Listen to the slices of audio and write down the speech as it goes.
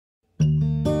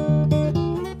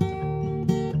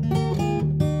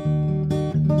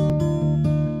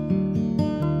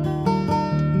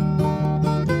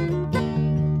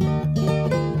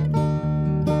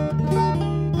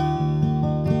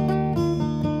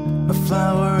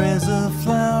flower is a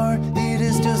flower, it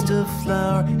is just a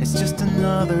flower, it's just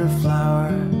another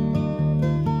flower.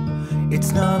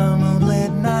 It's not a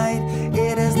moonlit night,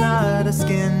 it is not a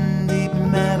skin-deep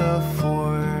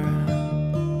metaphor.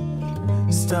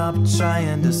 Stop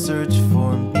trying to search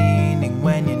for meaning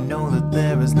when you know that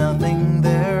there is nothing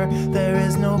there. There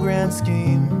is no grand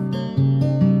scheme,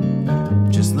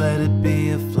 just let it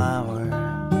be a flower.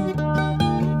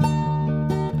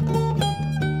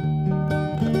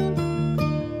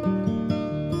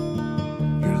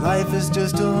 Life is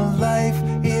just a life,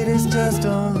 it is just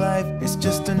a life, it's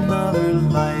just another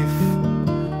life.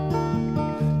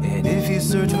 And if you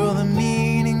search for the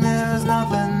meaning, there's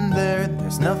nothing there,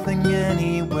 there's nothing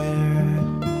anywhere.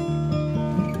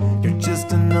 You're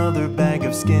just another bag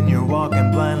of skin, you're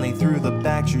walking blindly through the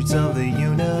back streets of the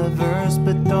universe.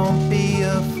 But don't be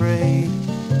afraid,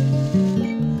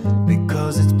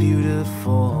 because it's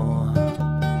beautiful.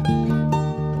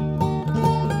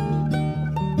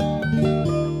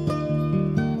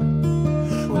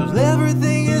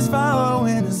 Everything is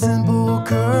following a simple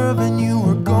curve, and you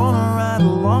are gonna ride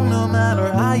along no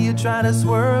matter how you try to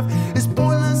swerve. As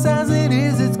pointless as it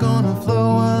is, it's gonna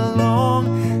flow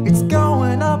along. It's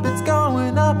going up, it's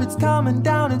going up, it's coming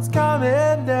down, it's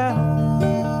coming down.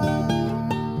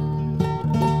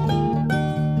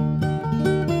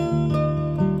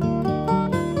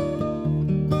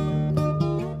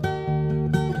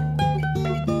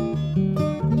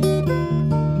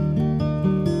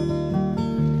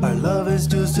 It's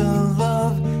just a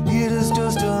love, it is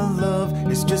just a love,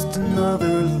 it's just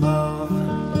another love.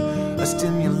 A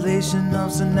stimulation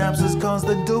of synapses cause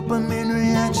the dopamine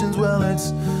reactions. Well,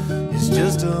 it's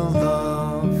just a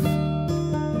love.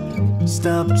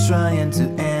 Stop trying to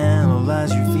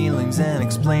analyze your feelings and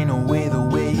explain away the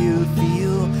way you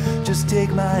feel. Just take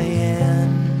my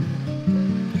hand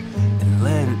and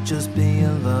let it just be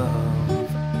a love.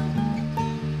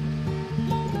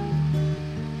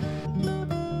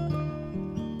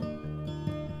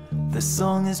 The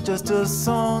song is just a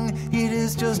song, it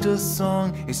is just a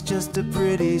song, it's just a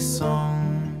pretty song.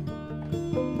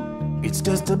 It's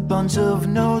just a bunch of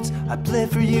notes I play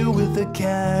for you with a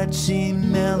catchy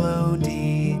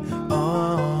melody.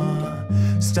 Oh,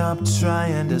 stop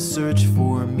trying to search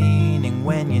for meaning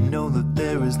when you know that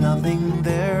there is nothing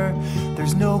there.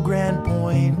 There's no grand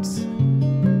point,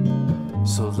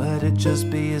 so let it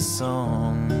just be a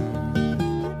song.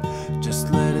 Just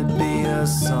let it be a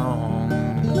song.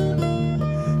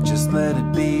 Just let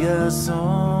it be a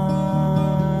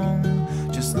song.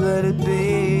 Just let it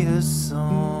be a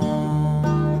song.